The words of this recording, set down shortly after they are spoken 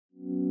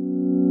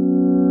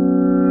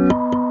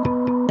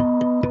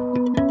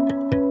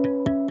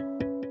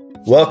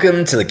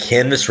Welcome to the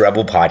Canvas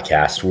Rebel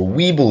podcast, where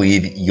we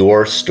believe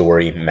your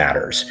story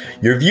matters.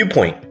 Your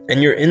viewpoint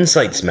and your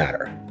insights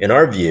matter. In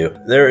our view,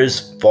 there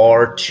is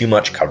far too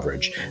much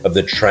coverage of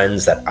the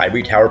trends that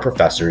ivory tower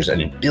professors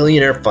and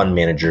billionaire fund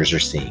managers are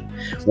seeing.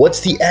 What's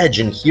the edge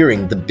in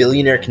hearing the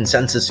billionaire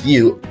consensus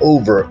view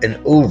over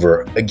and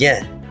over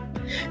again?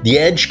 The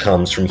edge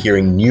comes from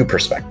hearing new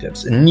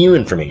perspectives and new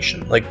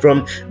information, like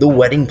from the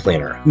wedding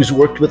planner who's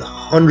worked with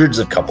hundreds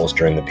of couples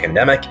during the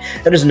pandemic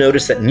and has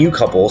noticed that new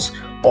couples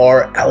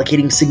are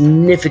allocating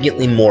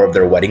significantly more of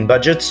their wedding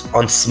budgets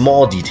on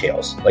small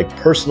details like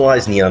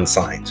personalized neon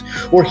signs,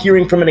 or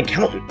hearing from an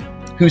accountant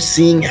who's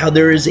seeing how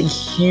there is a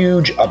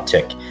huge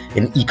uptick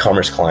in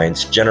e-commerce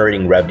clients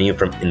generating revenue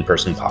from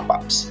in-person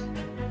pop-ups.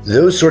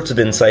 Those sorts of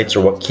insights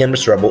are what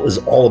Canvas Rebel is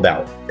all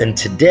about, and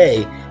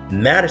today,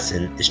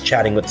 Madison is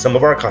chatting with some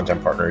of our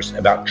content partners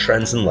about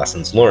trends and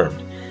lessons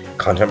learned.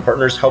 Content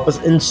partners help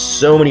us in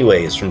so many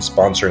ways, from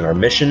sponsoring our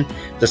mission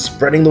to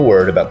spreading the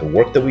word about the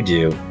work that we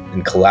do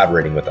and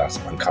collaborating with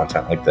us on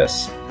content like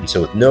this. And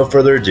so with no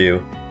further ado,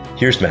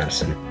 here's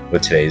Madison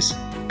with today's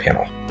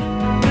panel.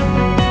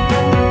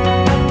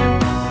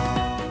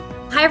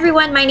 Hi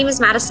everyone, my name is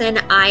Madison.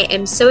 I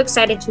am so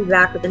excited to be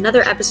back with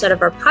another episode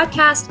of our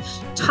podcast,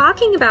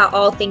 talking about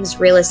all things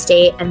real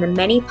estate and the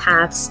many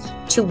paths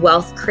to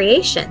wealth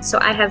creation. So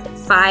I have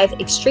 5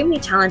 extremely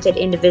talented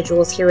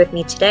individuals here with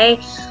me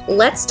today.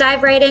 Let's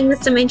dive right in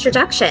with some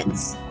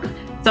introductions.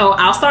 So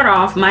I'll start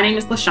off. My name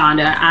is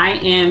LaShonda. I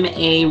am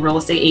a real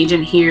estate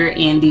agent here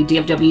in the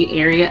DFW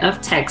area of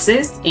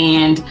Texas.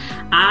 And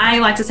I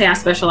like to say I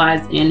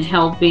specialize in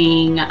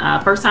helping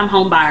first-time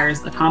home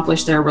buyers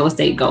accomplish their real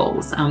estate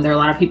goals. There are a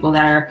lot of people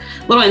that are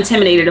a little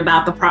intimidated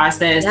about the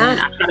process,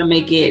 and I try to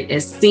make it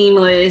as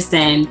seamless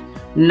and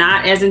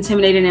not as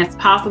intimidating as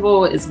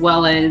possible, as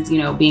well as,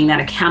 being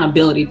that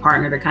accountability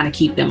partner to kind of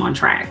keep them on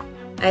track.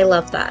 I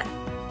love that.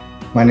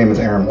 My name is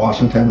Aaron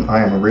Washington.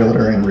 I am a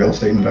realtor and real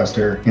estate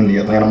investor in the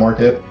Atlanta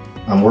market.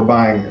 We're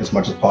buying as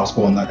much as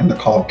possible in the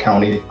Cobb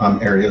County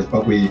areas,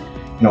 but we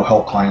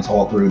help clients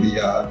all through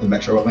the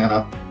metro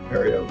Atlanta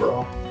area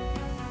overall.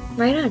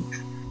 Right on.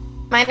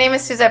 My name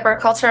is Suzette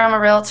Burkhalter. I'm a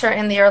realtor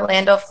in the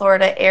Orlando,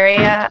 Florida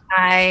area.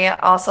 I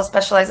also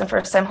specialize in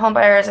first-time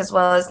homebuyers as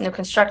well as new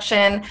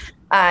construction.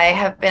 I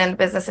have been in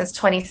business since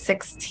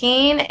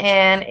 2016,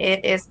 and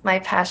it is my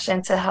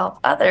passion to help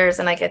others,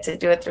 and I get to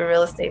do it through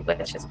real estate,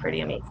 which is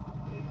pretty amazing.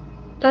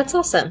 That's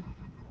awesome.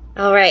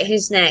 All right,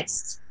 who's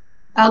next?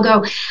 I'll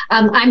go.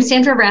 I'm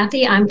Sandra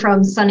Rathie. I'm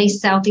from sunny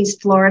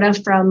Southeast Florida,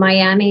 from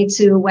Miami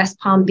to West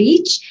Palm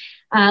Beach.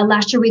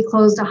 Last year, we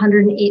closed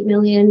 108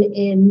 million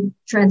in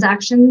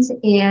transactions,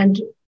 and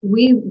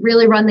we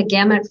really run the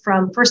gamut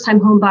from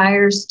first-time home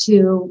buyers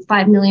to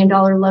 $5 million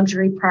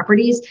luxury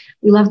properties.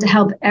 We love to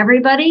help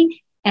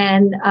everybody,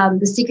 and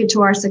the secret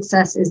to our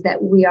success is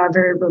that we are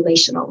very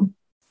relational.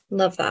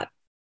 Love that.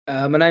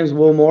 My name is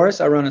Will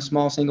Morris. I run a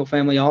small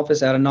single-family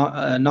office out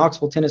of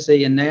Knoxville,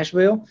 Tennessee, and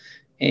Nashville,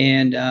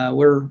 and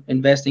we're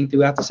investing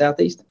throughout the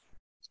Southeast.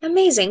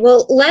 Amazing.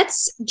 Well,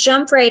 let's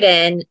jump right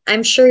in.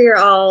 I'm sure you're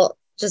all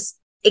just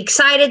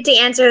excited to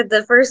answer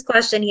the first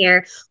question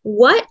here.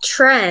 What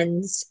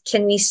trends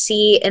can we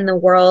see in the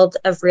world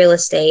of real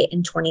estate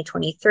in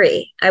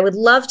 2023? I would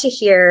love to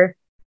hear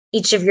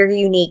each of your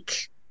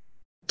unique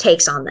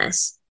takes on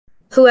this.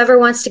 Whoever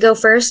wants to go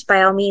first,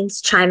 by all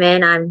means, chime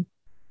in.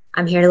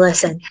 I'm here to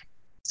listen.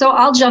 So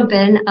I'll jump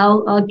in.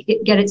 I'll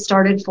get it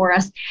started for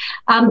us.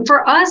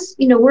 For us,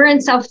 we're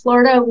in South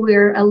Florida.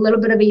 We're a little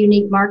bit of a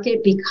unique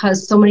market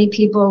because so many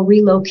people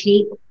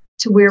relocate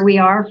to where we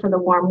are for the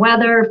warm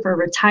weather, for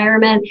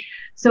retirement.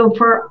 So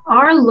for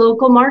our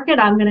local market,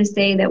 I'm going to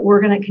say that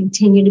we're going to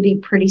continue to be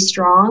pretty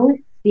strong,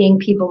 seeing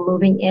people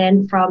moving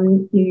in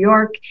from New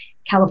York,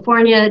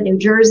 California, New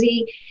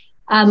Jersey.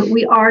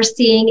 We are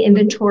seeing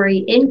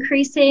inventory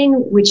increasing,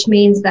 which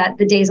means that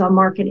the days on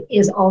market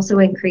is also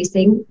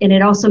increasing. And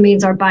it also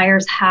means our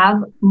buyers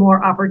have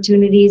more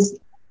opportunities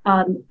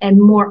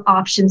and more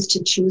options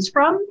to choose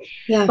from.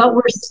 Yeah. But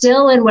we're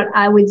still in what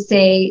I would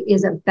say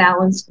is a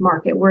balanced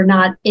market. We're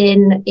not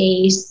in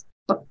a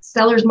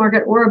seller's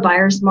market or a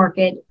buyer's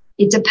market.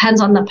 It depends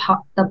on the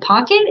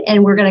pocket,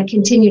 and we're going to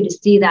continue to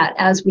see that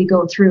as we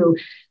go through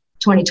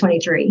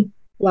 2023.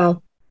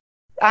 Wow.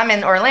 I'm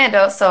in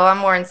Orlando, so I'm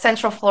more in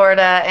Central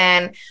Florida,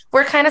 and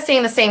we're kind of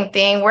seeing the same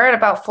thing. We're at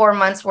about 4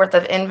 months worth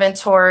of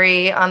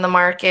inventory on the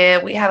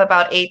market. We have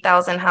about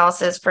 8,000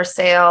 houses for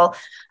sale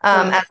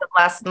as of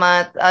last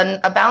month.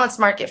 A balanced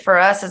market for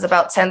us is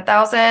about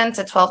 10,000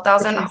 to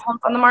 12,000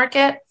 homes on the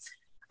market.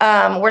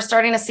 We're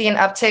starting to see an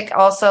uptick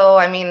also.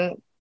 I mean,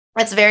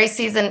 it's very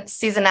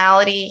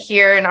seasonality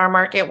here in our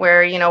market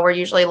where, we're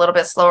usually a little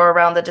bit slower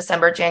around the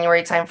December,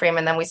 January timeframe,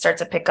 and then we start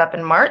to pick up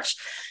in March.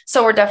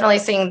 So we're definitely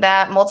seeing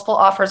that. Multiple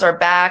offers are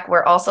back.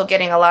 We're also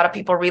getting a lot of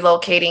people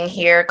relocating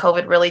here.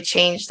 COVID really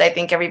changed, I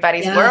think,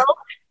 everybody's world.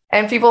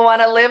 And people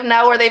want to live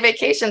now where they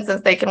vacation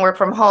since they can work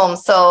from home.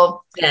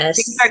 So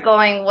things are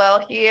going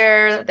well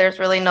here. There's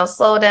really no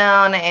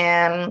slowdown.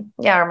 And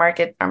our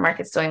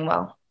market's doing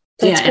well.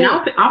 That's and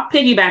I'll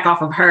piggyback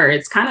off of her.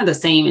 It's kind of the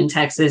same in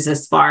Texas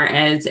as far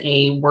as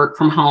a work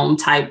from home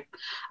type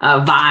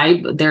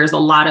vibe. There's a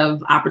lot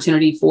of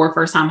opportunity for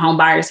first time home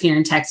buyers here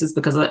in Texas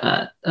because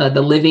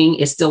the living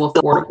is still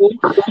affordable.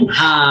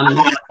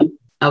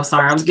 Oh,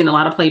 sorry, I was getting a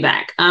lot of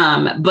playback.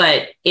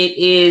 But it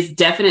is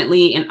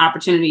definitely an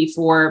opportunity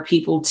for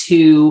people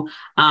to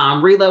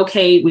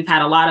relocate. We've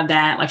had a lot of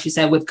that, like she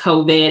said, with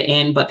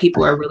COVID, but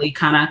people are really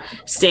kind of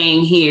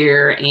staying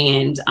here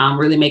and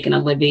really making a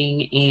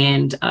living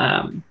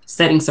and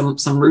setting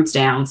some roots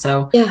down.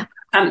 So yeah,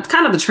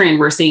 kind of the trend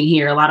we're seeing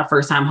here. A lot of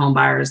first time home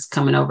buyers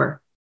coming over.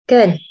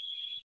 Good.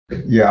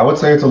 Yeah, I would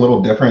say it's a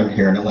little different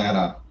here in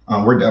Atlanta.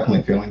 We're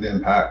definitely feeling the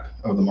impact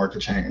of the market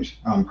change.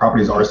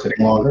 Properties are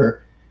sitting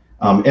longer.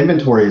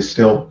 Inventory is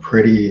still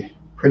pretty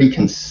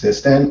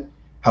consistent.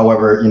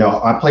 However,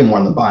 I play more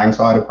on the buying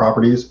side of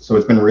properties, so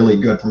it's been really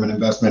good from an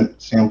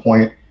investment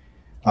standpoint.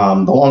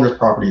 The longer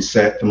properties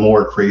sit, the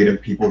more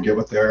creative people get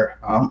with their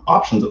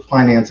options of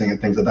financing and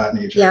things of that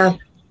nature. Yeah.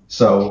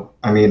 So,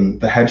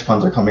 the hedge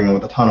funds are coming in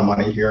with a ton of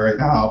money here right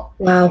now.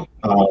 Wow.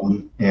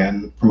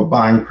 And from a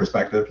buying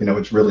perspective,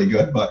 it's really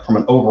good. But from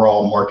an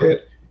overall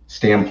market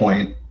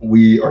standpoint,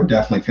 we are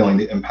definitely feeling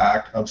the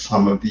impact of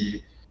some of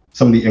the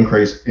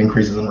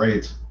increases in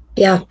rates.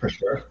 Yeah, for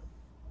sure.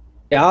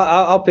 Yeah,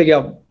 I'll pick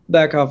up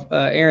back off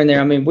Aaron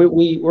there.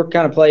 We're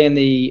kind of playing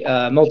the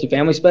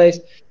multifamily space,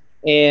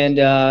 and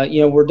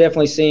we're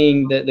definitely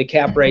seeing the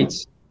cap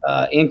rates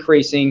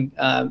increasing.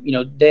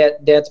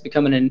 Debt's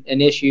becoming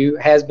an issue,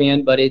 has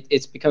been, but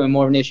it's becoming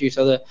more of an issue.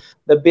 So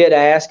the bid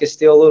ask is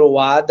still a little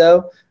wide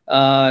though,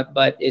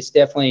 but it's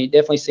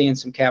definitely seeing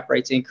some cap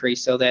rates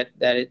increase. So that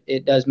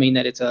it does mean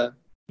that it's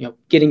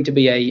getting to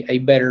be a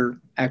better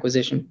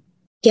acquisition.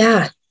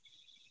 Yeah.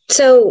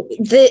 So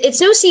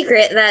it's no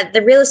secret that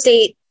the real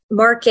estate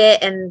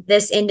market and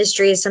this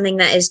industry is something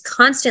that is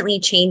constantly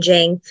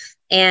changing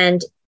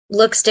and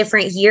looks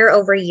different year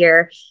over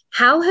year.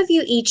 How have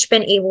you each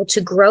been able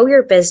to grow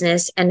your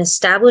business and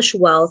establish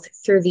wealth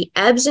through the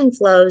ebbs and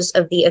flows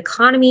of the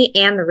economy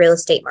and the real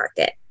estate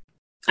market?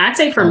 I'd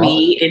say for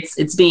me,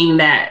 it's being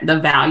that the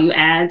value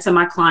add to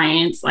my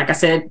clients. Like I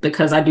said,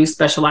 because I do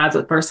specialize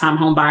with first time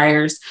home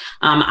buyers,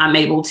 I'm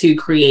able to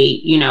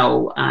create,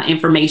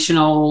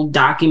 informational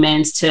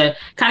documents to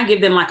kind of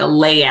give them like a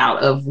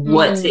layout of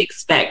what to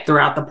expect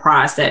throughout the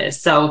process.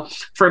 So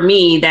for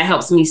me, that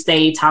helps me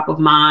stay top of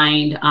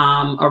mind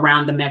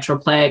around the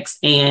Metroplex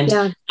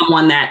and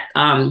someone that,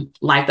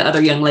 like the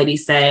other young lady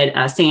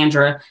said,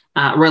 Sandra,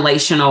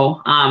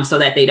 relational, so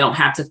that they don't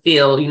have to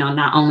feel,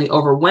 not only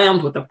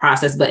overwhelmed with the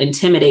process, but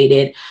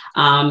intimidated.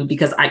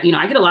 Because I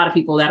get a lot of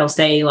people that'll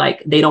say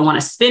like, they don't want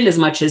to spend as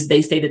much as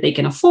they say that they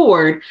can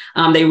afford.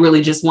 They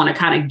really just want to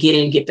kind of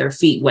get their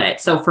feet wet.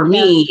 So for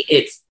me,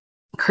 it's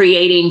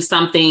creating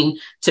something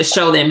to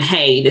show them,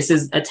 hey, this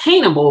is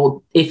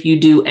attainable if you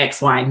do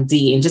X, Y, and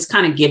Z, and just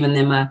kind of giving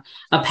them a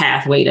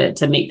pathway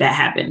to make that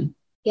happen.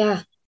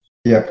 Yeah.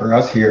 Yeah. For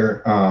us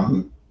here,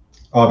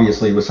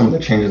 obviously with some of the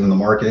changes in the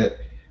market,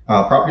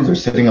 properties are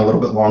sitting a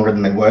little bit longer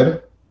than they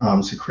would.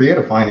 So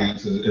creative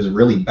finance is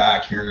really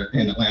back here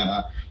in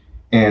Atlanta.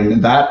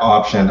 And that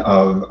option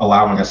of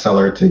allowing a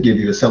seller to give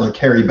you a seller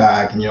carry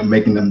back and,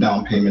 making them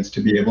down payments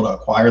to be able to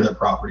acquire their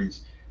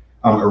properties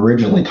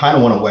originally kind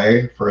of went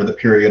away for the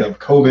period of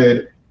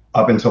COVID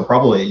up until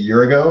probably a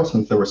year ago,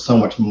 since there was so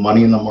much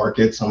money in the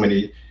market, so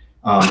many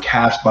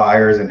cash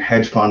buyers and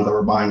hedge funds that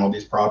were buying all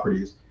these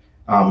properties.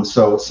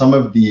 So some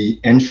of the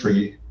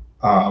entry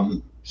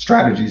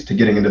strategies to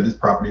getting into these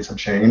properties have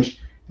changed,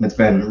 and it's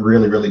been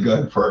really, really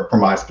good for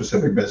my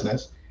specific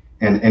business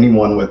and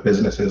anyone with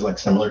businesses like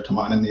similar to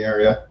mine in the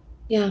area.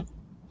 Yeah.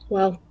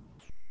 Well,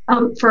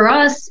 for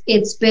us,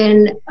 it's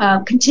been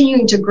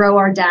continuing to grow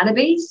our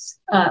database.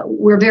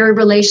 We're very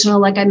relational,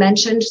 like I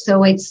mentioned,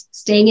 so it's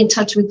staying in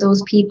touch with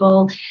those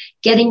people,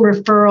 getting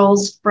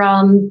referrals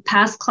from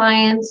past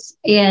clients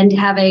and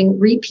having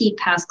repeat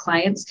past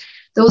clients.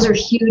 Those are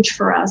huge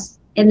for us.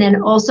 And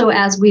then also,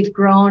 as we've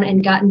grown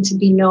and gotten to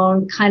be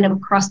known kind of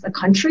across the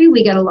country,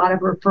 we get a lot of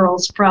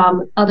referrals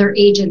from other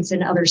agents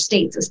in other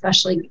states,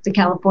 especially the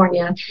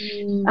California,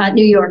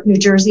 New York, New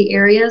Jersey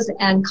areas,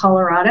 and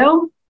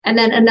Colorado. And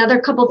then another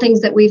couple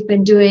things that we've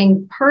been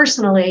doing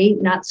personally,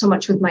 not so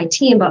much with my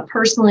team, but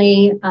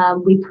personally,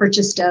 we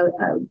purchased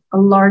a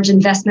large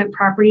investment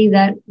property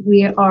that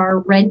we are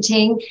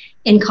renting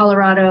in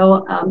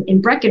Colorado, in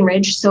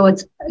Breckenridge. So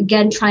it's,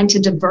 again, trying to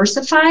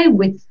diversify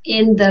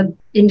within the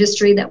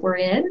industry that we're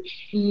in.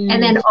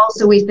 And then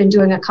also we've been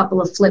doing a couple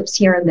of flips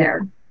here and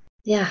there.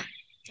 Yeah,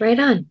 right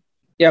on.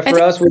 Yeah,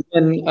 for us, we've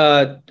been.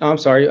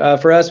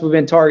 For us, we've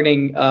been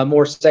targeting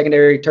more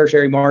secondary,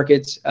 tertiary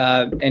markets,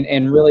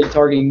 and really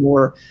targeting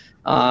more,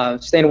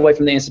 staying away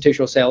from the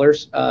institutional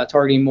sellers,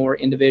 targeting more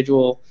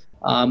individual,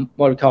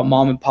 what we call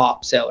mom and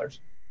pop sellers.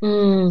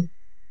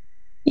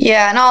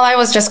 Yeah, and all I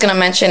was just going to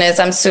mention is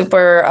I'm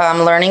super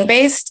learning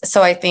based.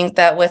 So I think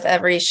that with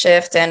every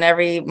shift and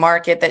every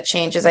market that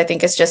changes, I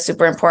think it's just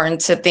super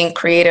important to think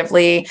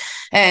creatively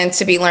and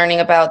to be learning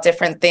about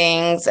different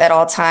things at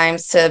all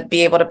times to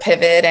be able to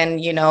pivot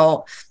and,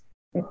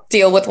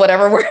 deal with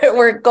whatever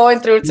we're going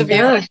through to be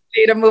able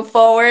to move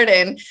forward,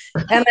 and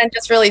then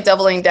just really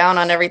doubling down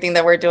on everything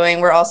that we're doing.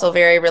 We're also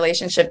very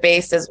relationship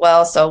based as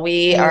well, so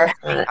we are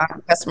having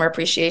customer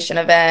appreciation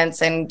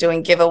events and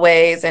doing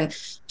giveaways and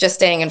just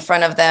staying in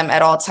front of them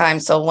at all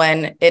times, so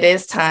when it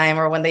is time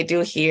or when they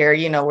do hear,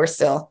 we're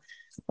still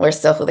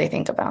who they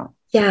think about.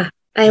 Yeah,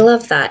 I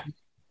love that.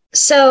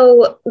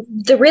 So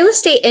the real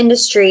estate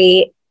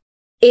industry,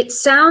 it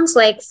sounds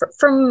like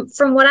from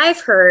what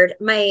I've heard,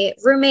 my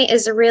roommate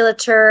is a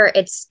realtor.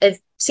 It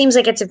seems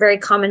like it's a very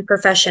common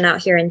profession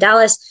out here in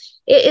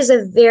Dallas. It is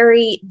a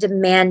very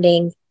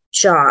demanding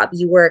job.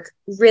 You work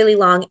really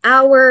long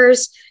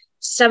hours.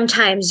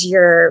 Sometimes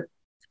you're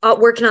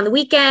working on the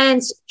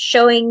weekends,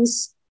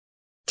 showings,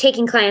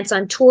 taking clients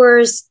on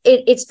tours.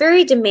 It's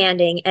very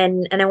demanding.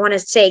 And I want to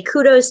say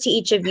kudos to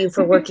each of you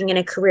for working in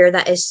a career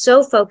that is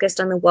so focused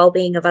on the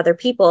well-being of other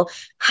people.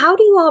 How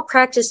do you all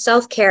practice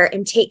self-care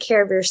and take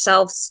care of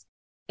yourselves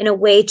in a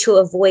way to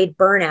avoid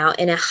burnout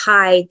in a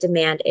high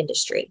demand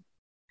industry?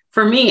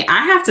 For me,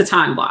 I have to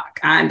time block.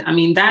 I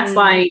mean, that's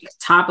like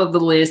top of the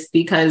list,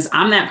 because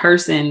I'm that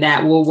person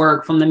that will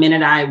work from the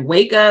minute I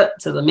wake up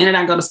to the minute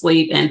I go to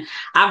sleep. And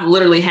I've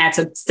literally had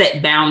to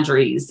set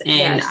boundaries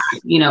and,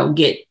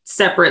 get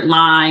separate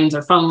lines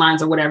or phone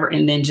lines or whatever,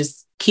 and then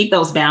just keep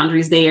those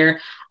boundaries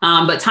there.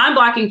 But time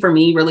blocking for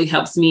me really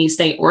helps me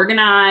stay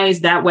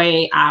organized. That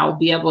way I'll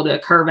be able to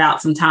curve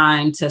out some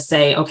time to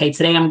say, okay,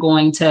 today I'm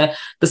going to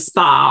the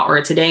spa,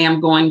 or today I'm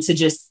going to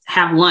just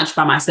have lunch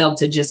by myself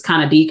to just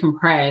kind of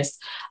decompress.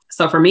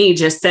 So for me,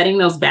 just setting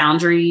those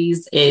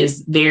boundaries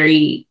is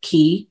very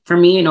key for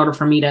me in order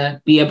for me to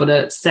be able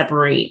to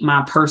separate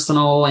my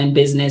personal and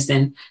business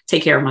and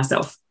take care of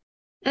myself.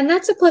 And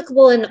that's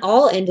applicable in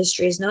all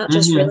industries, not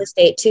just real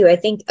estate too. I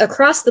think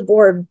across the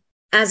board,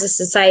 as a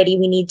society,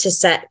 we need to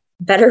set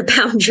better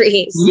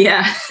boundaries.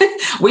 Yeah.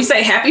 We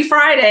say happy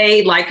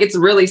Friday, like it's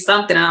really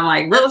something. And I'm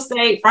like, real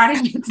estate,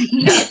 Friday means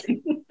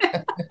nothing.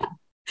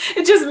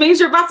 It just means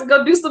you're about to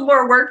go do some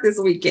more work this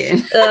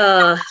weekend.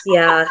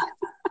 Yeah.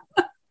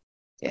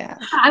 Yeah.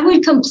 I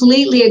would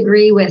completely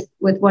agree with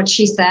what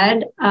she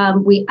said.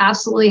 We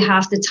absolutely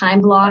have to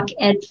time block.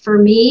 And for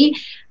me,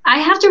 I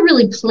have to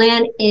really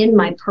plan in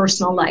my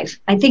personal life.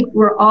 I think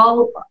we're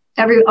all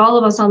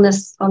of us on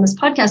this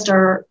podcast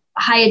are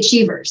high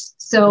achievers.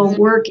 So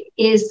work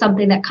is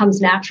something that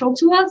comes natural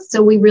to us.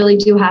 So we really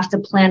do have to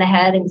plan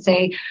ahead and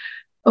say,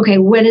 okay,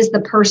 when is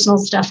the personal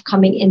stuff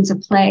coming into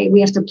play?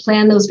 We have to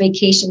plan those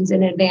vacations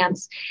in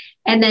advance,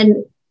 and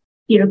then,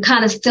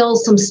 kind of fill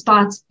some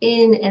spots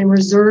in and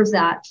reserve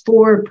that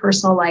for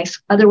personal life.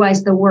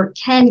 Otherwise the work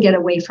can get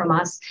away from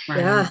us.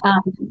 Yeah.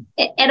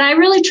 And I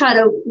really try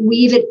to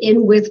weave it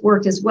in with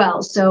work as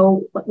well.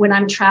 So when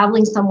I'm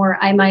traveling somewhere,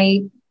 I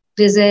might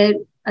visit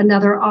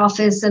another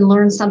office and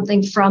learn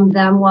something from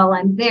them while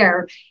I'm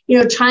there,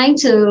 trying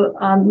to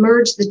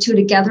merge the two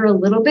together a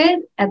little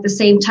bit at the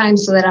same time,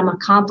 so that I'm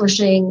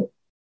accomplishing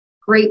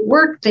great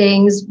work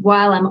things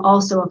while I'm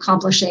also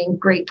accomplishing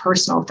great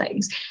personal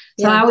things.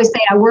 So I always say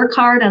I work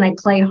hard and I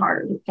play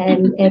hard.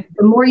 And if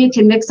the more you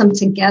can mix them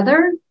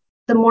together,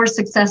 the more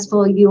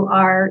successful you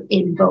are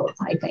in both,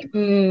 I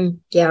think.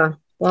 Yeah.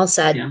 Well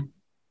said. Yeah.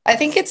 I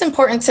think it's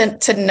important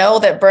to know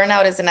that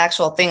burnout is an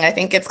actual thing. I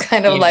think it's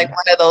kind of like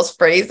one of those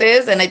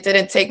phrases. And it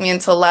didn't take me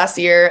until last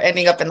year,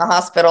 ending up in the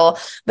hospital,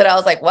 that I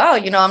was like, wow,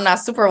 I'm not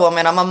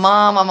Superwoman. I'm a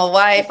mom, I'm a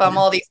wife, I'm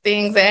all these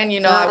things. And,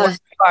 I work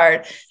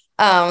hard.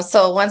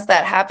 So once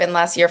that happened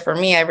last year for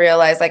me, I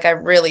realized I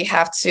really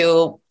have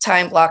to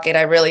time block it.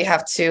 I really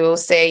have to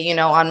say,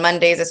 on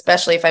Mondays,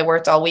 especially if I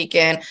worked all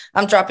weekend,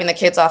 I'm dropping the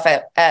kids off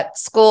at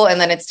school, and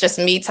then it's just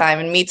me time.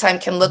 And me time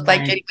can look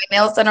like getting my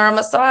nails done or a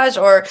massage,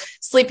 or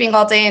sleeping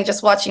all day and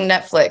just watching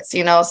Netflix,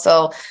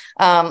 So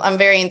I'm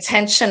very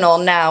intentional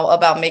now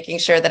about making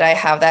sure that I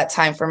have that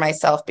time for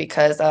myself,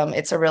 because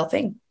it's a real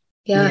thing.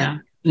 Yeah.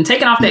 And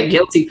taking off that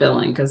guilty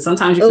feeling, because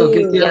sometimes you feel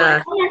guilty.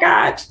 Like, oh my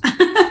gosh.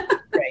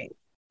 Right.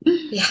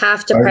 You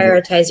have to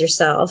prioritize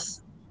yourself.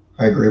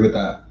 I agree with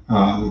that.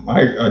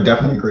 I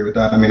definitely agree with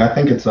that. I mean, I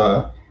think it's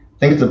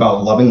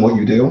about loving what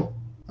you do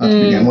to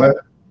begin with,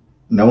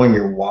 knowing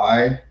your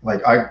why.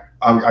 Like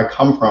I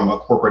come from a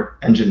corporate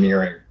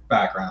engineering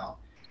background,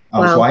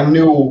 so I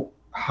knew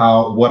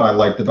what I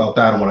liked about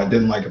that and what I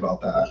didn't like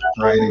about that,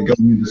 right? And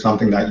going into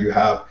something that you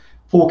have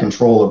full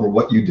control over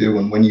what you do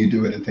and when you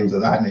do it and things of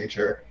that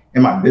nature.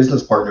 And my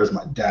business partner is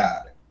my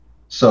dad.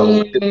 So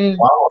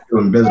while I'm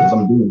doing business,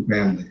 I'm doing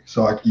family.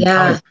 So you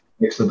kind of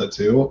mix of the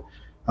two.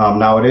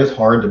 Now it is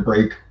hard to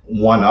break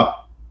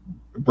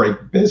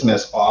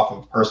business off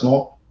of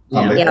personal.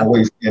 They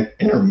always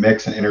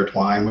intermix and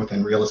intertwine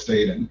within real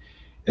estate. And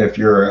if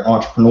you're an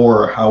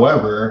entrepreneur,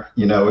 however,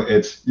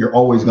 you're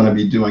always going to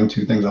be doing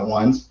two things at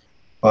once.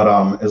 But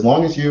as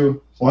long as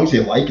you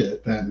like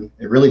it, then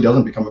it really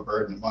doesn't become a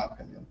burden, in my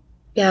opinion.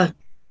 Yeah,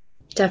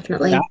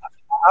 definitely.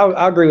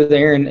 I agree with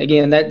Aaron.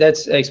 Again,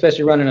 that's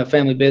especially running a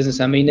family business.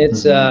 I mean,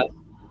 it's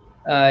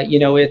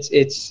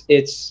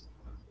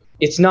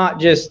it's not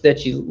just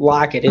that you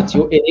like it.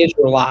 It is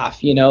your life.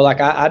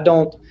 I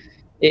don't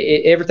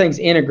everything's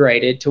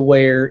integrated to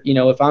where,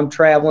 if I'm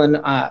traveling,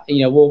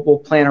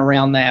 we'll plan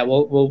around that.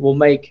 We'll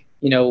make,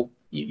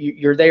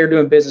 you're there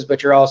doing business,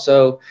 but you're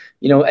also,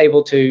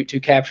 able to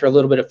capture a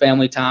little bit of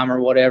family time or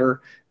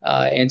whatever.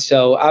 And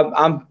so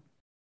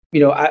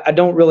I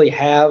don't really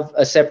have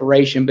a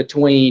separation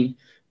between,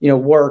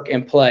 work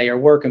and play or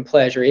work and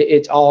pleasure.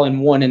 It's all in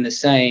one and the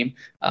same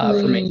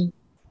for me.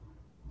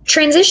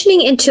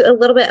 Transitioning into a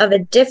little bit of a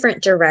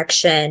different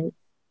direction,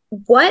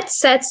 what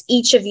sets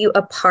each of you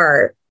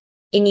apart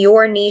in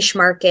your niche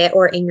market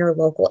or in your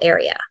local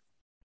area?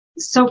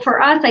 So for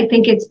us, I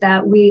think it's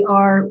that we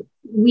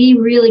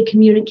really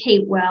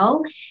communicate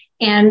well.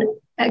 And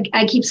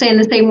I keep saying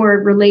the same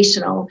word,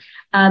 relational.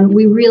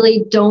 We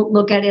really don't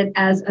look at it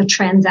as a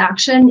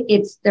transaction.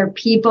 It's their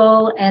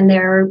people and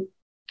they're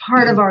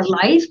part of our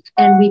life,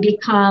 and we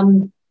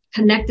become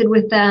connected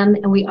with them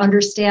and we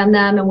understand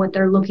them and what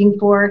they're looking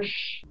for.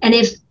 And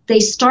if they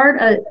start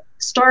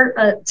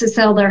to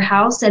sell their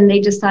house and they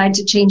decide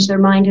to change their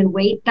mind and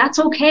wait, that's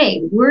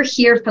okay. We're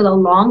here for the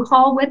long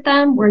haul with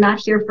them. We're not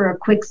here for a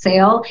quick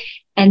sale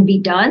and be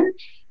done.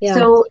 Yeah.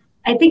 So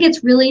I think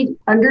it's really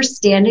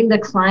understanding the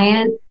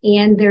client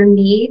and their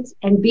needs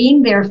and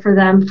being there for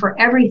them for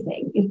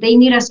everything. If they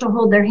need us to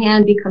hold their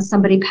hand because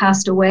somebody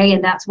passed away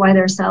and that's why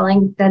they're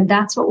selling, then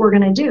that's what we're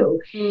going to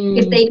do.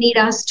 If they need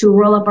us to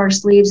roll up our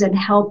sleeves and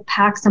help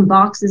pack some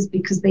boxes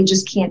because they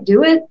just can't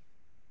do it,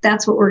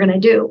 that's what we're going to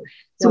do.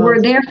 So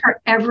we're there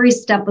for every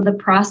step of the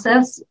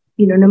process,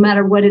 no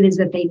matter what it is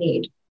that they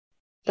need.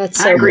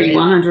 That's so I agree great.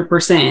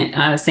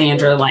 100%,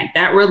 Sandra. Like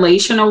that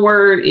relational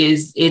word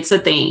it's a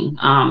thing.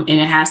 And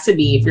it has to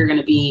be if you're going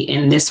to be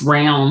in this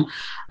realm,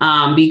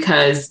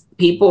 because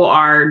people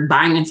are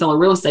buying and selling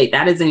real estate.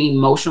 That is an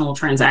emotional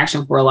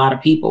transaction for a lot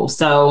of people.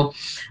 So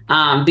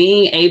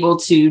being able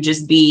to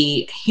just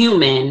be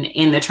human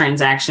in the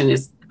transaction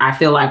is, I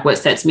feel like, what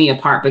sets me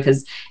apart,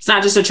 because it's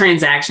not just a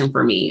transaction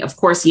for me. Of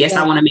course, yes,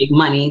 I want to make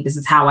money. This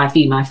is how I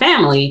feed my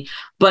family.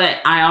 But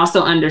I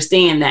also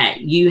understand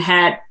that you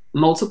had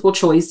multiple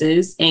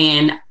choices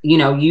and,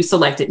 you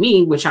selected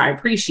me, which I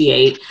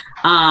appreciate.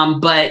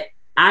 But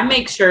I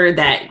make sure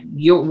that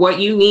what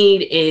you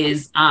need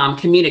is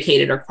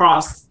communicated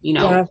across,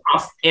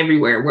 across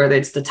everywhere, whether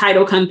it's the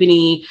title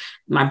company,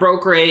 my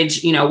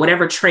brokerage,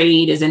 whatever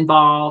trade is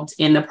involved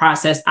in the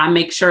process. I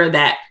make sure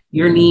that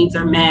your needs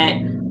are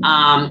met,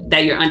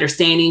 that you're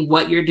understanding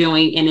what you're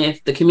doing. And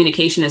if the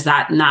communication is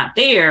not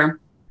there,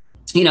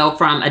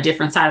 from a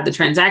different side of the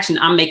transaction,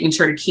 I'm making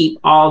sure to keep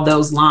all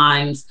those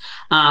lines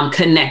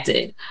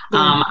connected.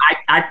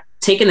 I've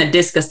taken the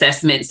DISC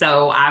assessment.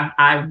 So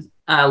I've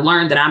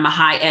learned that I'm a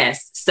high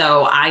S.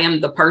 So I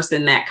am the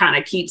person that kind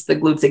of keeps the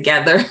glue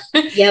together.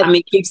 Yep.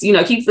 Keeps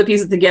the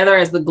pieces together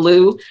as the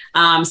glue.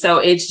 So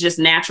it's just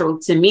natural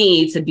to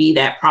me to be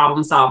that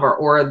problem solver,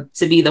 or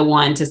to be the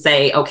one to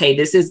say, okay,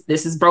 this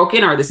is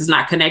broken, or this is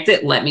not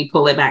connected. Let me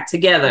pull it back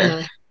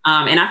together.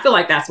 And I feel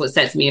like that's what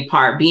sets me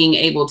apart, being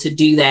able to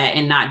do that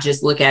and not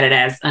just look at it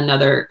as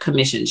another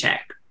commission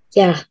check.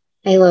 Yeah,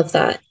 I love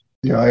that.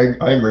 Yeah,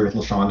 I agree with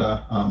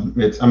LaShonda.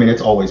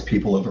 It's always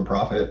people over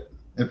profit.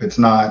 If it's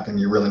not, then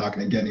you're really not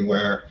going to get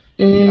anywhere.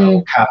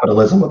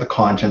 Capitalism with a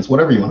conscience,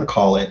 whatever you want to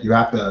call it. You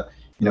have to,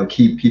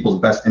 keep people's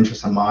best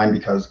interests in mind,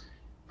 because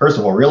first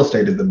of all, real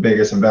estate is the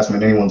biggest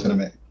investment anyone's going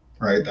to make,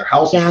 right? Their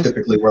house is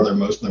typically where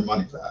most of their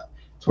money's at.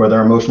 It's where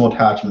their emotional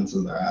attachments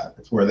are at.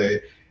 It's where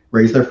they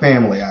raise their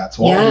family at.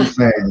 So all these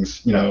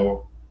things,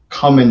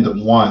 come into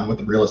one with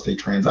the real estate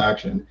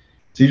transaction.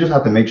 So you just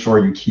have to make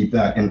sure you keep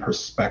that in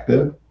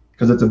perspective,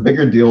 because it's a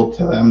bigger deal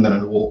to them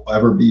than it will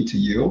ever be to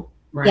you.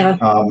 Right.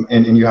 Yeah.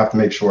 And you have to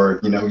make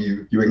sure,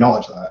 you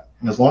acknowledge that.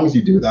 And as long as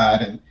you do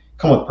that and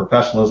come with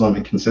professionalism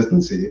and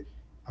consistency,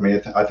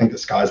 I think the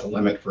sky's the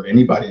limit for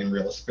anybody in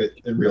real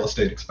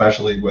estate,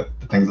 especially with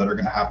the things that are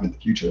going to happen in the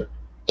future.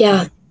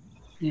 Yeah.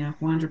 Yeah,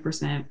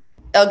 100%.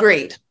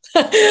 Agreed.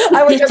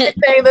 I was just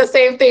saying the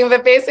same thing,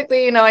 but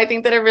basically, I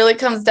think that it really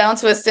comes down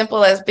to as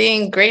simple as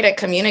being great at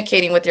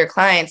communicating with your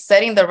clients,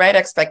 setting the right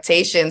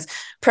expectations,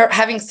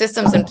 having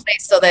systems in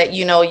place so that,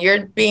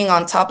 you're being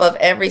on top of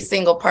every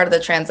single part of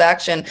the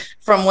transaction,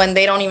 from when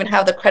they don't even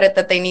have the credit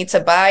that they need to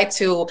buy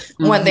to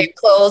when they've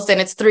closed and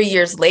it's 3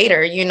 years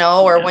later,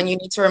 or when you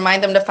need to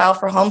remind them to file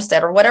for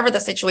homestead or whatever the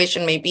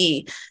situation may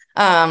be.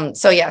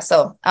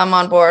 So I'm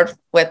on board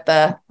with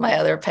my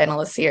other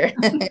panelists here.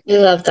 We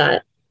love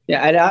that.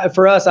 Yeah, and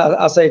for us,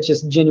 I'll say it's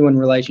just genuine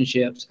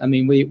relationships.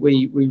 We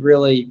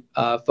really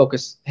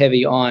focus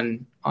heavy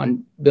on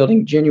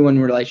building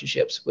genuine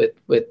relationships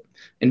with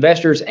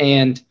investors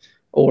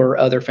or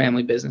other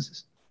family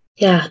businesses.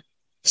 Yeah,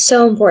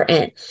 so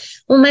important.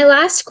 Well, my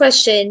last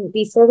question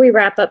before we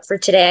wrap up for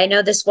today, I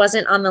know this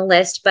wasn't on the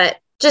list, but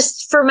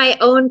just for my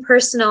own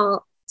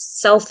personal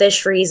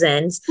selfish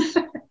reasons,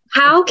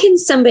 how can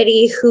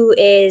somebody who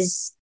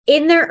is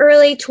in their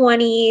early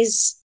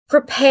 20s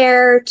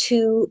prepare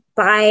to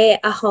buy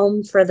a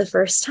home for the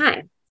first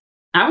time?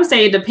 I would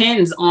say it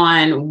depends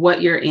on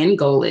what your end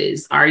goal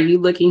is. Are you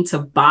looking to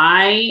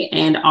buy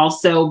and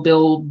also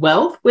build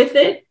wealth with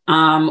it?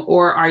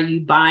 Or are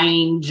you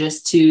buying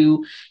just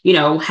to,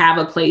 have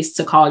a place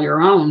to call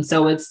your own?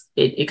 So it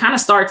kind of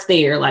starts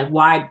there. Like,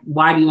 why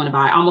do you want to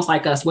buy? Almost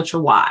like us. What's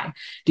your why?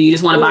 Do you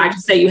just want to buy to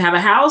say you have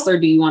a house, or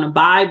do you want to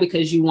buy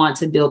because you want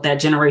to build that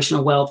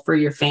generational wealth for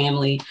your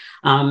family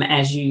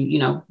as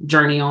you,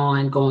 journey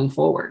on going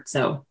forward?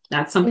 So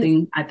that's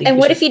something I think. And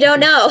what if you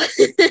don't know?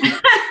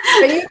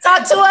 You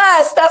talk to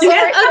us. That's what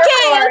we're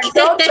okay.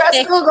 Don't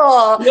trust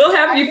Google. We'll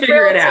have you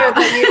figure it out.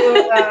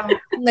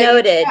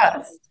 Noted.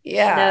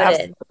 Yeah,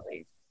 noted.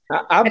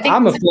 absolutely.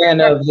 I'm a fan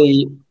of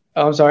the.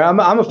 Oh, I'm sorry. I'm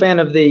a fan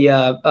of the.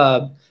 I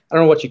don't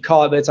know what you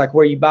call it, but it's like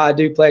where you buy a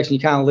duplex and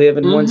you kind of live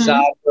in one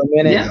side for a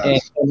minute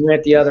and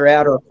rent the other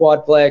out, or a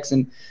quadplex.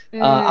 And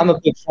I'm a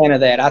big fan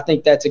of that. I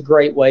think that's a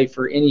great way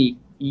for any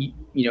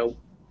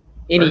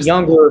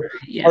younger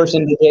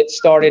person to get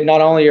started.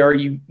 Not only are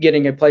you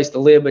getting a place to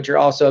live, but you're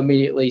also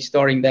immediately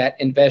starting that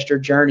investor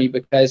journey,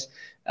 because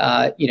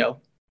house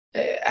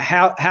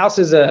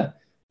is a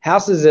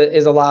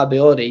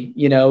liability,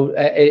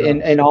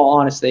 in all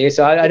honesty.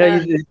 So I know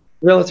the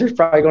realtor's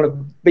probably going to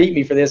beat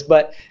me for this,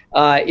 but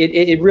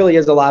it really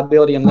is a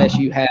liability unless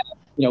you have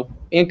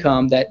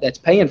income that's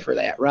paying for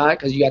that, right?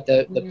 Because you got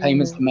the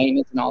payments, the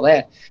maintenance, and all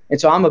that.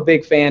 And so I'm a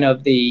big fan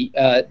of the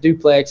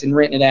duplex and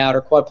renting it out,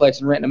 or quadplex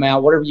and renting them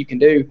out, whatever you can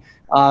do.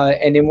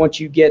 And then once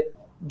you get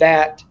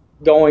that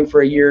going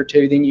for a year or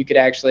two, then you could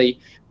actually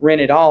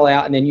rent it all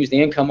out and then use the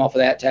income off of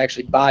that to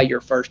actually buy your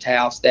first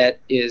house that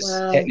is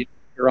technically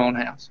your own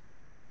house.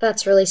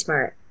 That's really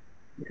smart.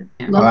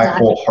 I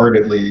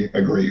wholeheartedly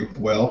agree.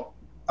 Well,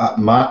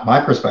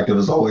 my perspective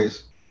is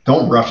always,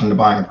 don't rush into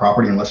buying a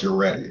property unless you're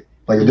ready.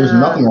 Like, there's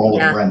nothing wrong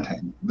with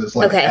renting. There's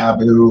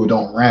taboo,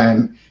 don't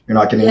rent, you're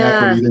not getting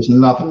equity. There's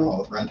nothing wrong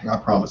with renting. I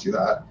promise you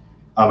that.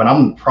 And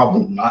I'm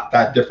probably not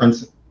that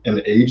different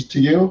in age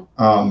to you.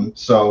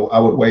 So I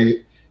would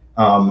wait,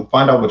 find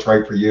out what's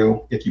right for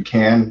you. If you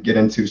can get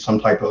into some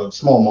type of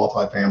small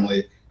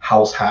multifamily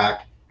house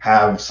hack,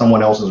 have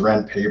someone else's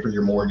rent pay for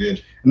your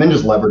mortgage, and then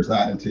just leverage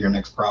that into your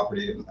next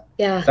property. And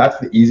that's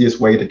the easiest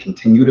way to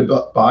continue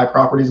to buy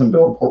properties and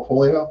build a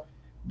portfolio.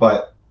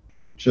 But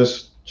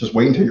just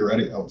wait until you're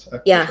ready, I would say.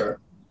 Yeah. Sure.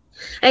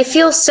 I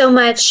feel so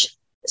much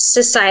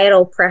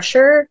societal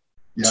pressure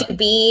to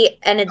be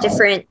in a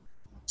different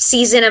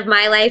season of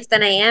my life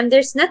than I am.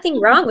 There's nothing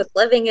wrong with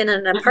living in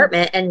an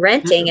apartment and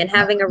renting and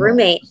having a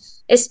roommate,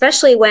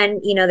 especially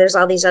when, there's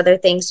all these other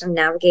things from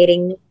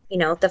navigating,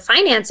 the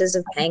finances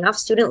of paying off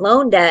student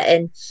loan debt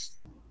and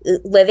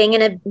living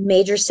in a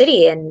major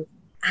city. And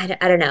I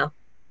don't know.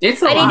 I need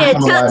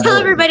to tell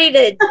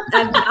everybody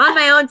I'm on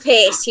my own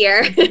pace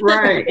here.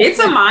 Right. It's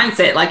a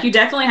mindset. Like, you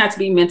definitely have to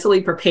be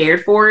mentally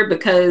prepared for it,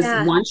 because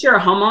once you're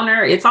a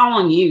homeowner, it's all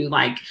on you.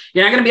 Like,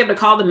 you're not going to be able to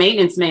call the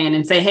maintenance man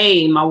and say,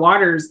 hey, my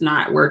water's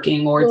not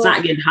working, or it's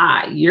not getting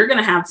hot. You're going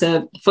to have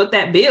to foot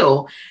that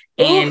bill.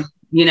 And,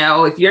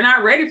 if you're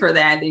not ready for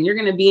that, then you're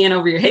going to be in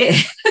over your head.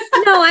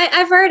 No,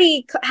 I've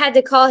already had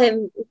to call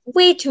him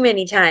way too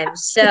many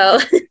times. So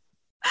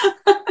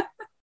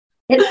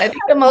I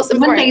think the most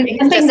important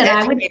thing that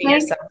I would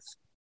say,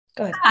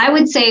 go ahead. I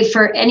would say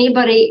for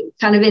anybody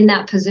kind of in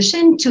that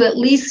position to at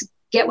least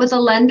get with a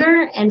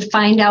lender and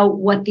find out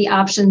what the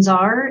options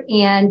are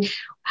and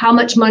how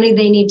much money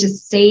they need to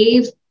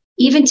save,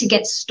 even to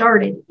get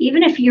started.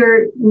 Even if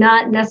you're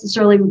not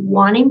necessarily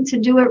wanting to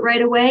do it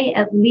right away,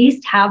 at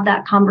least have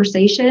that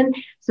conversation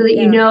so that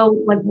you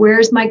know, like,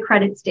 where's my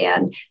credit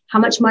stand? How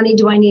much money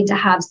do I need to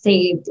have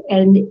saved?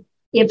 And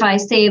if I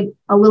save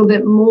a little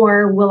bit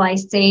more, will I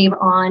save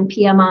on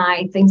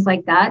PMI, things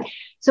like that?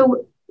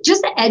 So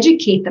just to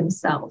educate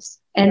themselves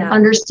and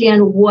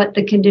understand what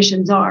the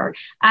conditions are.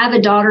 I have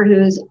a daughter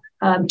who's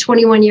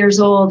 21 years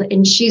old,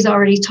 and she's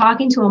already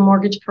talking to a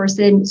mortgage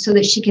person so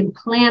that she can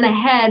plan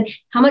ahead.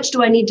 How much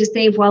do I need to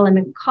save while I'm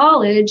in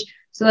college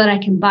so that I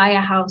can buy a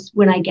house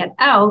when I get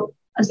out,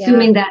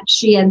 assuming that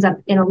she ends up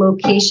in a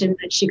location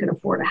that she could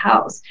afford a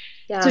house.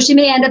 Yeah. So she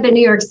may end up in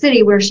New York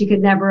City where she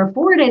could never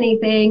afford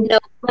anything,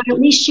 but at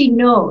least she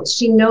knows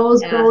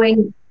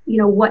going,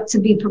 what to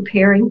be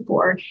preparing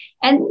for.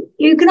 And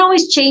you can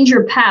always change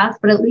your path,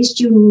 but at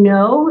least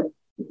know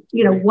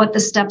what the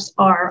steps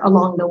are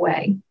along the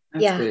way.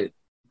 That's good.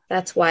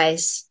 That's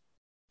wise.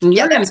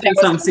 You're going to say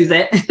something,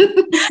 Suzette.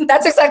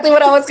 That's exactly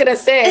what I was going to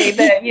say,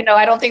 that,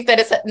 I don't think that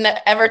it's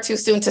ever too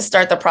soon to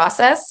start the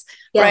process,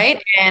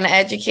 right? And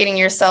educating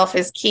yourself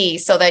is key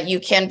so that you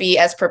can be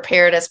as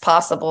prepared as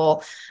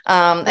possible.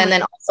 And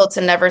then also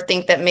to never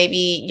think that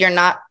maybe you're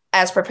not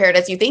as prepared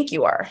as you think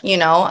you are. A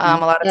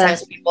lot of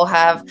times people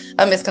have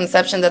a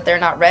misconception that they're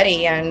not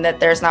ready and that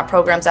there's not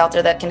programs out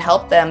there that can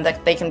help them,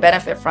 that they can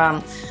benefit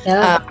from.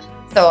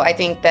 So I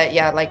think that,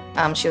 like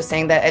she was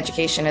saying, that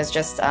education is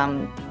just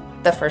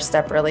the first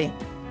step, really.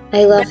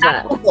 I love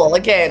that. Google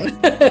again.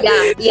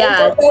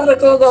 Yeah.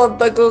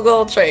 the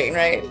Google train,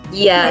 right?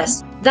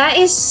 Yes. That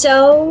is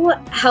so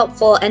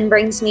helpful and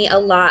brings me a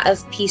lot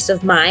of peace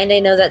of mind. I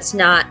know that's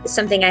not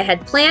something I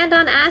had planned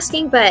on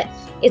asking, but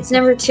it's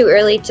never too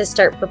early to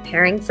start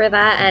preparing for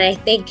that. And I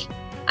think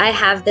I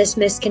have this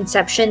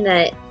misconception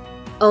that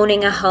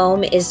owning a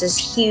home is this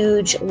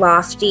huge,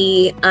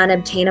 lofty,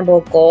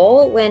 unobtainable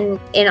goal, when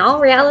in all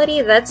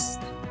reality,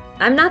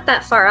 I'm not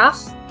that far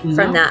off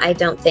from that, I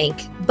don't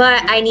think.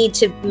 But I need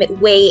to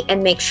wait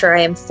and make sure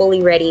I am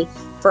fully ready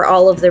for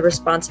all of the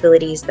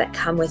responsibilities that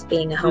come with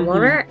being a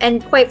homeowner.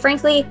 And quite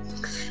frankly,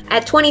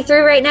 at 23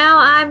 right now,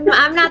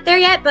 I'm not there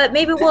yet, but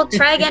maybe we'll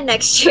try again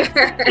next year.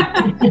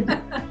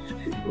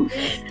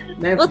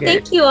 Well,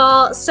 thank you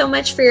all so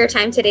much for your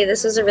time today.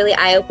 This was a really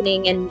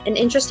eye-opening and an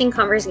interesting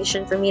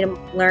conversation for me to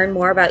learn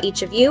more about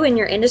each of you and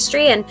your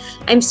industry. And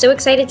I'm so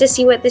excited to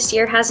see what this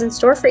year has in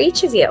store for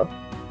each of you.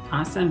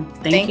 Awesome.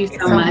 Thank you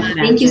so much.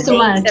 Thank you so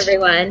much,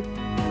 everyone.